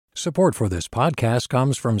Support for this podcast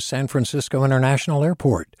comes from San Francisco International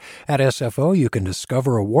Airport. At SFO, you can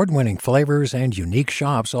discover award-winning flavors and unique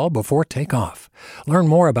shops all before takeoff. Learn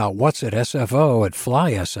more about what's at SFO at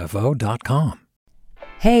flysfo.com.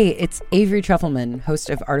 Hey, it's Avery Trufelman,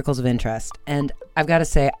 host of Articles of Interest, and I've got to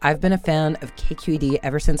say, I've been a fan of KQED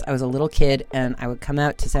ever since I was a little kid, and I would come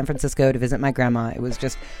out to San Francisco to visit my grandma. It was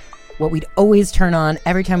just what we'd always turn on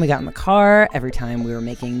every time we got in the car, every time we were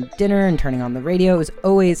making dinner and turning on the radio. It was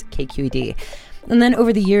always KQED. And then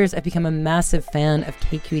over the years, I've become a massive fan of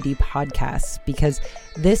KQED podcasts because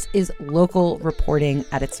this is local reporting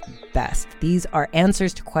at its best. These are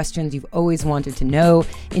answers to questions you've always wanted to know,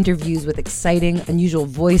 interviews with exciting, unusual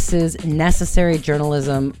voices, necessary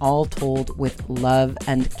journalism, all told with love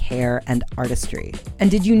and care and artistry. And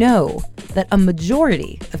did you know that a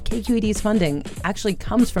majority of KQED's funding actually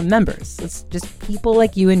comes from members? It's just people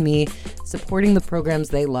like you and me supporting the programs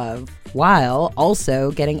they love, while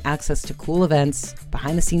also getting access to cool events,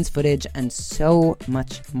 behind-the-scenes footage, and so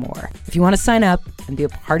much more. If you want to sign up and be a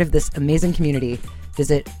part of this amazing community,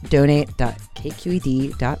 visit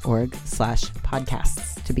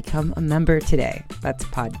donate.kqed.org/podcasts to become a member today. That's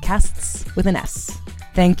podcasts with an S.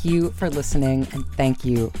 Thank you for listening, and thank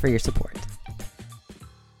you for your support.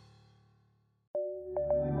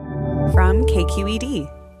 From KQED.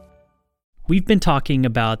 We've been talking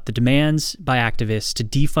about the demands by activists to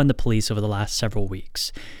defund the police over the last several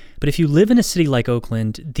weeks. But if you live in a city like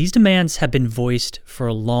Oakland, these demands have been voiced for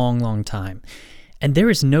a long, long time. And there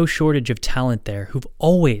is no shortage of talent there who've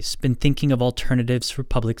always been thinking of alternatives for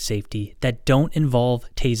public safety that don't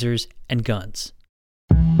involve tasers and guns.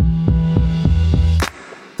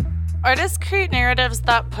 Artists create narratives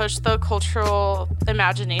that push the cultural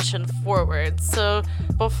imagination forward. So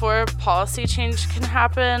before policy change can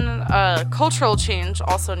happen, cultural change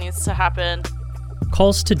also needs to happen.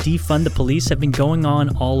 Calls to defund the police have been going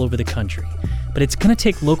on all over the country, but it's going to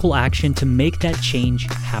take local action to make that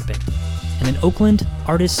change happen. And in Oakland,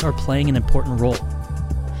 artists are playing an important role.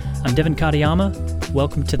 I'm Devin Katayama.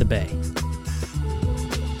 Welcome to the Bay.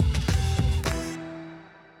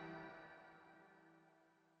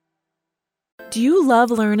 Do you love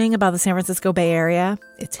learning about the San Francisco Bay Area,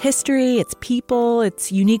 its history, its people, its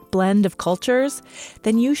unique blend of cultures?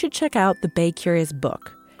 Then you should check out the Bay Curious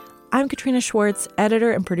book. I'm Katrina Schwartz,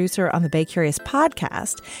 editor and producer on the Bay Curious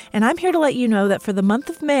podcast, and I'm here to let you know that for the month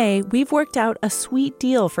of May, we've worked out a sweet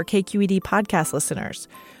deal for KQED podcast listeners.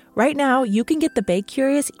 Right now, you can get the Bay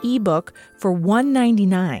Curious ebook for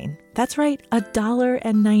 $1.99. That's right,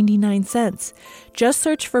 $1.99. Just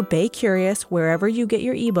search for Bay Curious wherever you get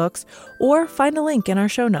your ebooks or find a link in our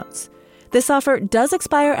show notes. This offer does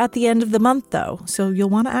expire at the end of the month, though, so you'll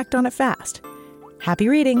want to act on it fast. Happy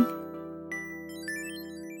reading!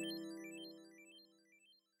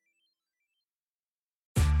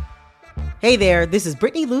 Hey there, this is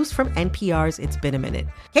Brittany Luce from NPR's It's Been a Minute.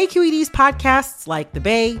 KQED's podcasts like The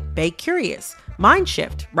Bay, Bay Curious, Mind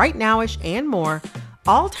Shift, Right Nowish, and more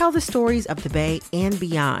all tell the stories of the Bay and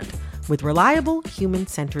beyond with reliable,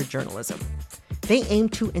 human-centered journalism. They aim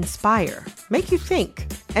to inspire, make you think,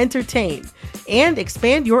 entertain, and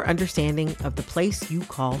expand your understanding of the place you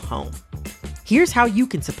call home. Here's how you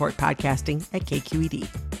can support podcasting at KQED.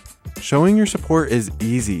 Showing your support is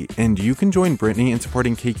easy, and you can join Brittany in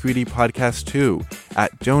supporting KQED Podcast too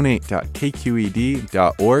at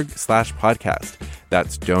donate.kqed.org/podcast.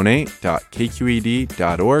 That's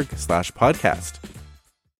donate.kqed.org/podcast.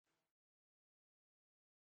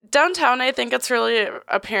 Downtown, I think it's really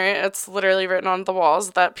apparent. It's literally written on the walls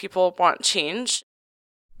that people want change.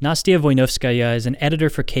 Nastia Voinovskaya is an editor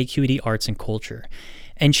for KQED Arts and Culture.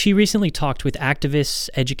 And she recently talked with activists,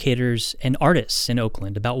 educators, and artists in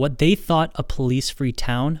Oakland about what they thought a police-free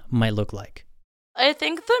town might look like. I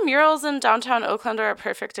think the murals in downtown Oakland are a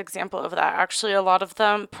perfect example of that. Actually, a lot of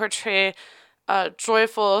them portray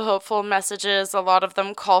joyful, hopeful messages. A lot of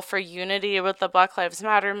them call for unity with the Black Lives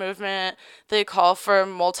Matter movement. They call for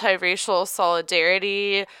multiracial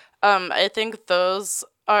solidarity. I think those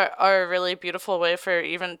are a really beautiful way for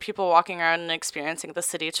even people walking around and experiencing the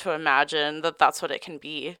city to imagine that that's what it can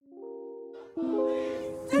be.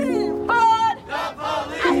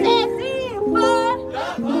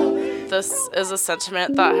 This is a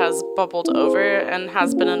sentiment that has bubbled over and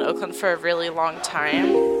has been in Oakland for a really long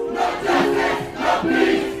time.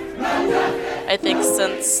 I think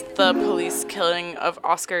since the police killing of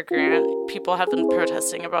Oscar Grant, people have been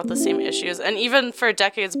protesting about the same issues. And even for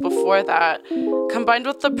decades before that, combined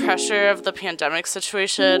with the pressure of the pandemic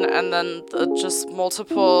situation and then the just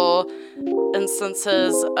multiple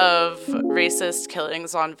instances of racist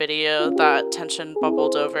killings on video, that tension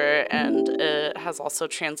bubbled over, and it has also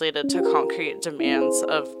translated to concrete demands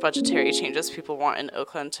of budgetary changes people want in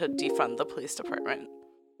Oakland to defund the police department.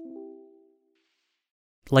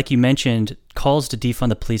 Like you mentioned, calls to defund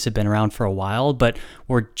the police have been around for a while, but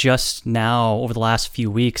we're just now, over the last few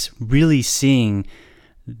weeks, really seeing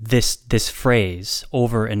this phrase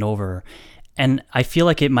over and over. And I feel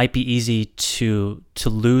like it might be easy to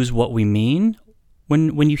lose what we mean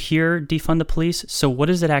when you hear defund the police. So what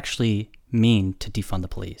does it actually mean to defund the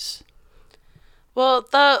police? Well,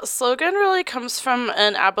 the slogan really comes from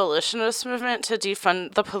an abolitionist movement to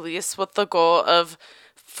defund the police with the goal of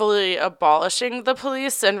fully abolishing the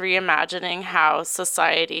police and reimagining how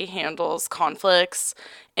society handles conflicts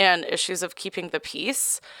and issues of keeping the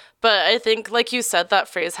peace. But I think, like you said, that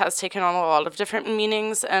phrase has taken on a lot of different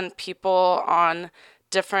meanings, and people on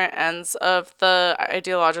different ends of the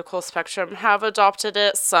ideological spectrum have adopted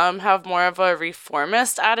it. Some have more of a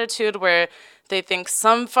reformist attitude where they think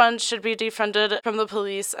some funds should be defunded from the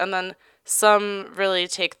police, and then some really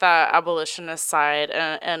take that abolitionist side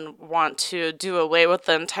and want to do away with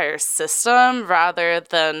the entire system rather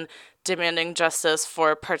than demanding justice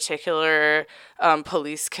for particular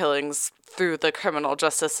police killings through the criminal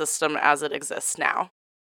justice system as it exists now.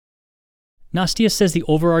 Nastia says the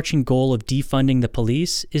overarching goal of defunding the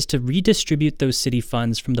police is to redistribute those city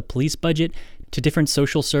funds from the police budget to different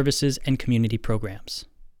social services and community programs.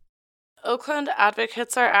 Oakland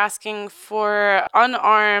advocates are asking for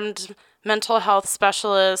unarmed mental health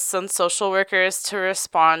specialists and social workers to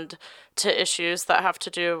respond to issues that have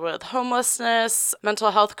to do with homelessness,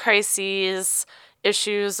 mental health crises,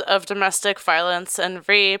 issues of domestic violence and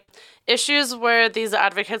rape, issues where these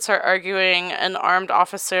advocates are arguing an armed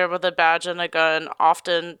officer with a badge and a gun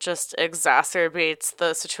often just exacerbates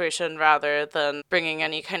the situation rather than bringing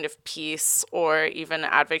any kind of peace or even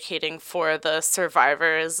advocating for the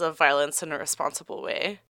survivors of violence in a responsible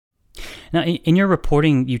way. Now, in your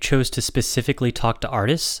reporting, you chose to specifically talk to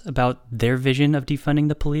artists about their vision of defunding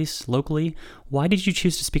the police locally. Why did you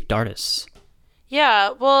choose to speak to artists?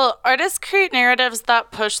 Yeah, well, artists create narratives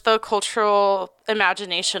that push the cultural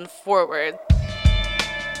imagination forward.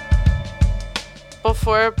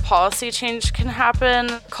 Before policy change can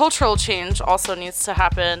happen, cultural change also needs to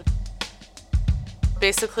happen.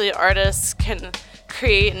 Basically, artists can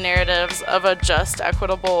create narratives of a just,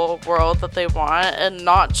 equitable world that they want, and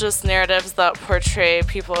not just narratives that portray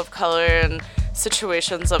people of color and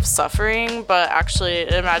situations of suffering, but actually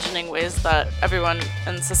imagining ways that everyone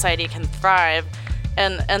in society can thrive,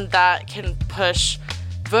 and that can push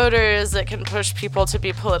voters, it can push people to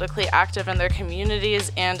be politically active in their communities,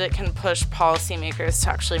 and it can push policymakers to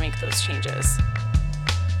actually make those changes.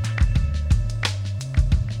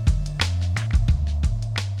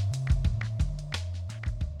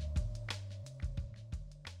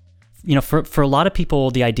 You know, for a lot of people,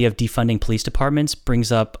 the idea of defunding police departments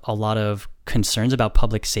brings up a lot of concerns about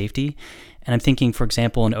public safety. And I'm thinking, for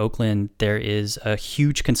example, in Oakland, there is a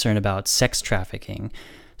huge concern about sex trafficking.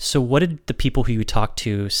 So what did the people who you talked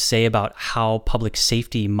to say about how public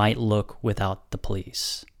safety might look without the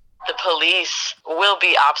police? The police will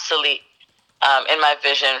be obsolete in my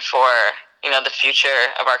vision for, the future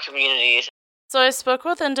of our communities. So I spoke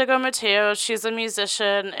with Indigo Mateo. She's a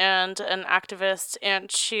musician and an activist, and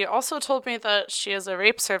she also told me that she is a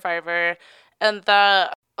rape survivor, and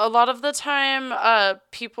that a lot of the time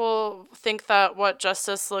people think that what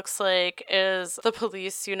justice looks like is the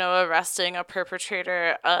police, arresting a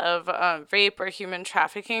perpetrator of rape or human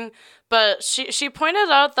trafficking. But she pointed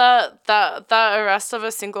out that arrest of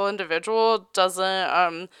a single individual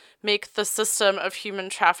doesn't make the system of human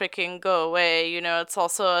trafficking go away. It's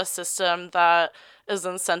also a system that is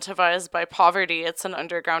incentivized by poverty. It's an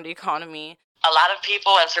underground economy. A lot of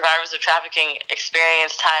people and survivors of trafficking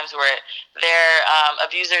experience times where their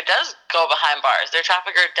abuser does go behind bars, their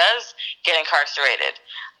trafficker does get incarcerated,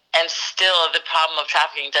 and still the problem of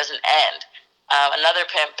trafficking doesn't end. Another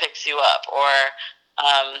pimp picks you up, or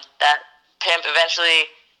that pimp eventually,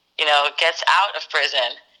 gets out of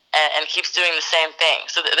prison and keeps doing the same thing.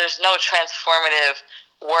 So there's no transformative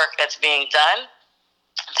work that's being done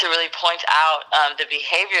to really point out the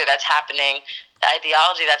behavior that's happening, the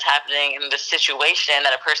ideology that's happening in the situation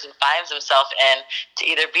that a person finds himself in to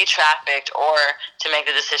either be trafficked or to make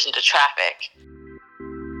the decision to traffic.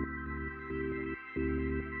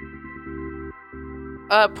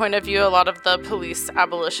 A point of view a lot of the police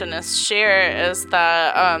abolitionists share is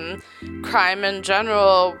that crime in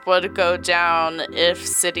general would go down if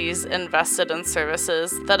cities invested in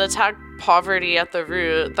services that attacked poverty at the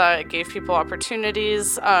root, that gave people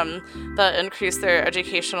opportunities, that increased their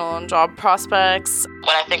educational and job prospects.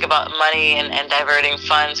 When I think about money and diverting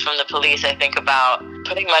funds from the police, I think about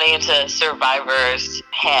putting money into survivors'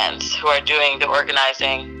 hands who are doing the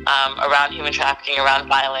organizing around human trafficking, around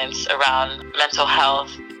violence, around mental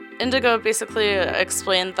health. Indigo basically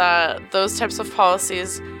explained that those types of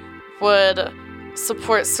policies would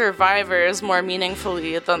support survivors more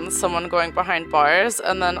meaningfully than someone going behind bars,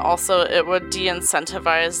 and then also it would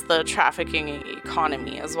de-incentivize the trafficking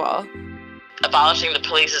economy as well. Abolishing the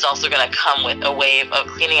police is also going to come with a wave of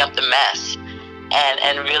cleaning up the mess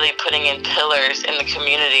and really putting in pillars in the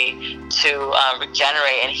community to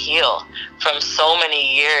regenerate and heal from so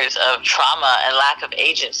many years of trauma and lack of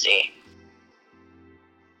agency.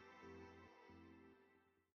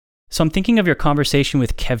 So I'm thinking of your conversation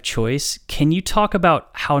with Kev Choice. Can you talk about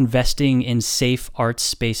how investing in safe arts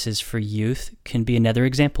spaces for youth can be another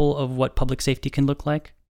example of what public safety can look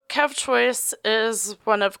like? Kev Choice is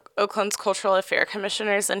one of Oakland's cultural affairs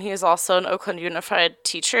commissioners, and he's also an Oakland Unified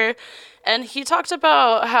teacher. And he talked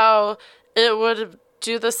about how it would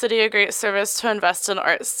do the city a great service to invest in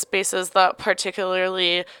art spaces that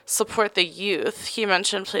particularly support the youth. He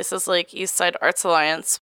mentioned places like Eastside Arts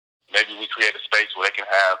Alliance. Maybe we create a space where they can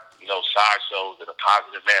have, side shows in a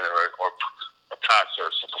positive manner or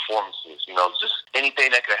concerts and performances, just anything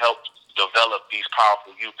that could help develop these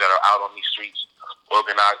powerful youth that are out on these streets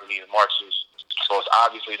organizing these marches. So it's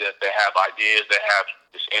obviously that they have ideas, they have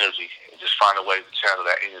this energy, and just find a way to channel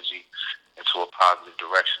that energy into a positive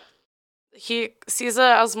direction. He sees it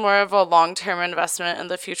as more of a long-term investment in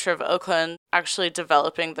the future of Oakland, actually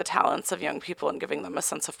developing the talents of young people and giving them a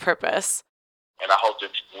sense of purpose. And I hope that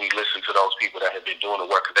we listen to those people that have been doing the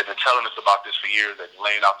work, because they've been telling us about this for years. They've been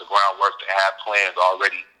laying out the groundwork. They have plans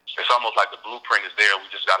already. It's almost like the blueprint is there. We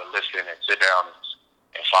just got to listen and sit down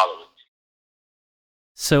and follow it.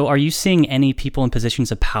 So are you seeing any people in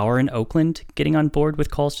positions of power in Oakland getting on board with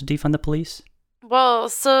calls to defund the police? Well,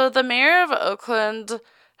 so the mayor of Oakland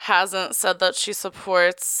hasn't said that she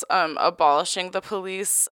supports abolishing the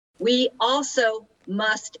police. We also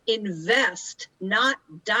must invest, not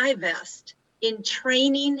divest, in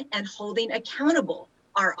training and holding accountable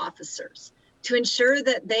our officers to ensure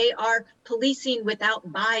that they are policing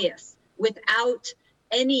without bias, without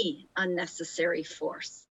any unnecessary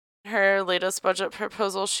force. Her latest budget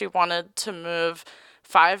proposal, she wanted to move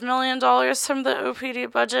 $5 million from the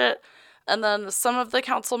OPD budget. And then some of the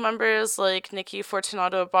council members, like Nikki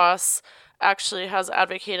Fortunato-Boss, actually has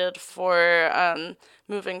advocated for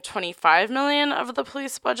moving $25 million of the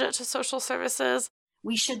police budget to social services.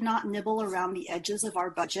 We should not nibble around the edges of our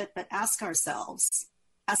budget, but ask ourselves,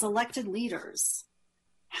 as elected leaders,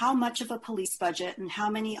 how much of a police budget and how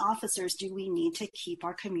many officers do we need to keep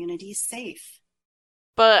our communities safe?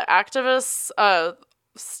 But activists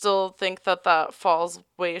still think that falls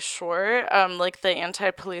way short. Like the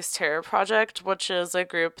Anti-Police Terror Project, which is a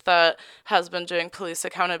group that has been doing police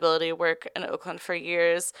accountability work in Oakland for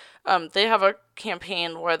years. They have a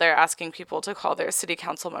campaign where they're asking people to call their city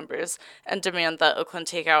council members and demand that Oakland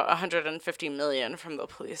take out $150 million from the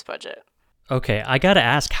police budget. Okay, I gotta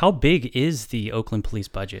ask, how big is the Oakland police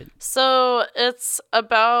budget? So it's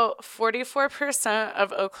about 44%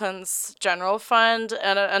 of Oakland's general fund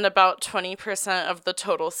and about 20% of the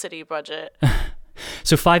total city budget.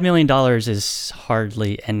 So $5 million is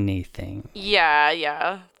hardly anything.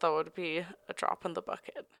 Yeah, that would be a drop in the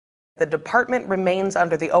bucket. The department remains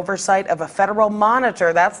under the oversight of a federal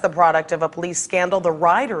monitor. That's the product of a police scandal, the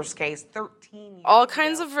Riders case, 13 years All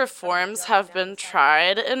kinds of reforms have been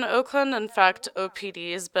tried in Oakland. In fact,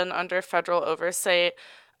 OPD has been under federal oversight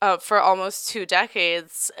for almost 2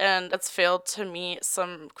 decades, and it's failed to meet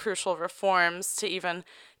some crucial reforms to even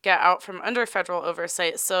get out from under federal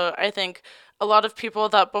oversight. So I think a lot of people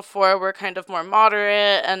that before were kind of more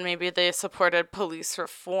moderate and maybe they supported police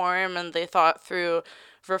reform and they thought through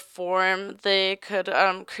reform they could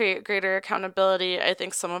create greater accountability. I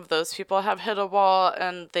think some of those people have hit a wall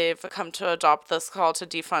and they've come to adopt this call to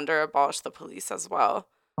defund or abolish the police as well.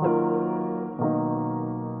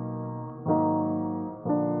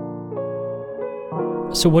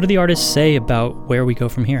 So what do the artists say about where we go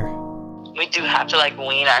from here? We do have to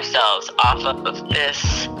wean ourselves off of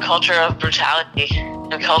this culture of brutality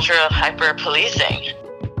and culture of hyper-policing.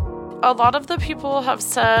 A lot of the people have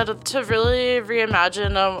said to really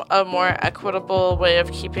reimagine a more equitable way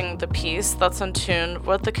of keeping the peace that's in tune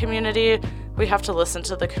with the community, we have to listen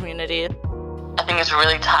to the community. I think it's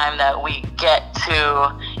really time that we get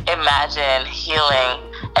to imagine healing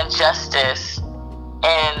and justice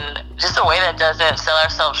in just a way that doesn't sell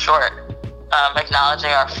ourselves short,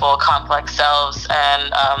 acknowledging our full complex selves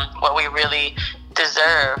and what we really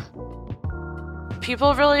deserve.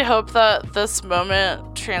 People really hope that this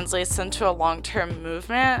moment translates into a long-term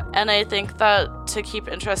movement, and I think that to keep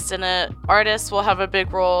interest in it, artists will have a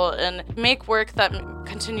big role and make work that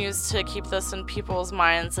continues to keep this in people's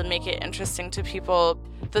minds and make it interesting to people.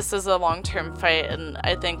 This is a long-term fight, and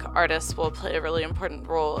I think artists will play a really important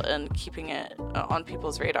role in keeping it on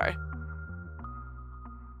people's radar.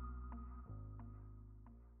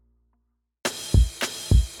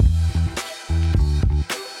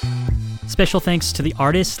 Special thanks to the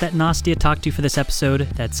artists that Nastia talked to for this episode.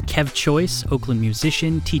 That's Kev Choice, Oakland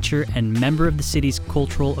musician, teacher, and member of the city's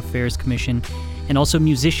Cultural Affairs Commission, and also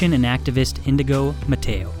musician and activist Indigo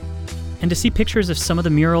Mateo. And to see pictures of some of the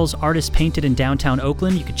murals artists painted in downtown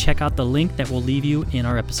Oakland, you can check out the link that we'll leave you in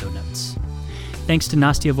our episode notes. Thanks to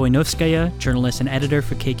Nastia Voinovskaya, journalist and editor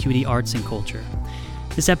for KQED Arts and Culture.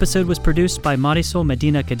 This episode was produced by Marisol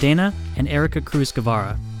Medina Cadena and Erica Cruz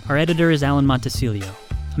Guevara. Our editor is Alan Montecillo.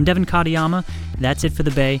 I'm Devin Katayama. That's it for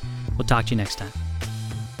The Bay. We'll talk to you next time.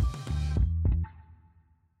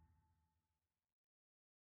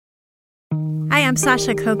 Hi, I'm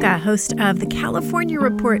Sasha Coca, host of the California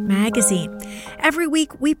Report magazine. Every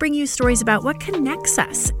week, we bring you stories about what connects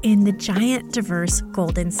us in the giant, diverse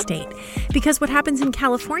Golden State. Because what happens in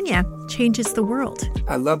California changes the world.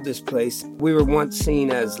 I love this place. We were once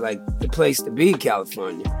seen as like the place to be,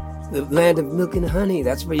 California. The land of milk and honey.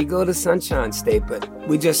 That's where you go to Sunshine State, but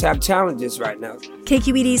we just have challenges right now.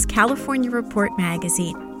 KQED's California Report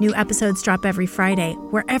magazine. New episodes drop every Friday,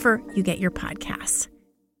 wherever you get your podcasts.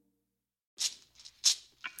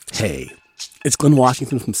 Hey, it's Glenn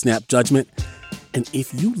Washington from Snap Judgment. And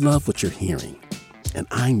if you love what you're hearing, and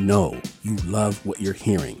I know you love what you're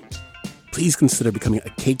hearing, please consider becoming a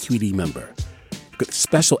KQED member. Get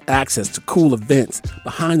special access to cool events,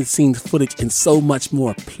 behind-the-scenes footage, and so much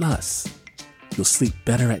more. Plus, you'll sleep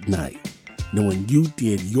better at night knowing you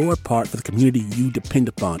did your part for the community you depend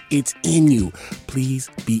upon. It's in you.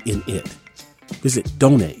 Please be in it. Visit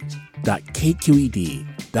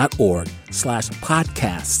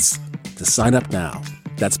donate.kqed.org/podcasts to sign up now.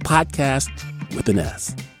 That's podcast with an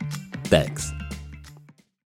S. Thanks.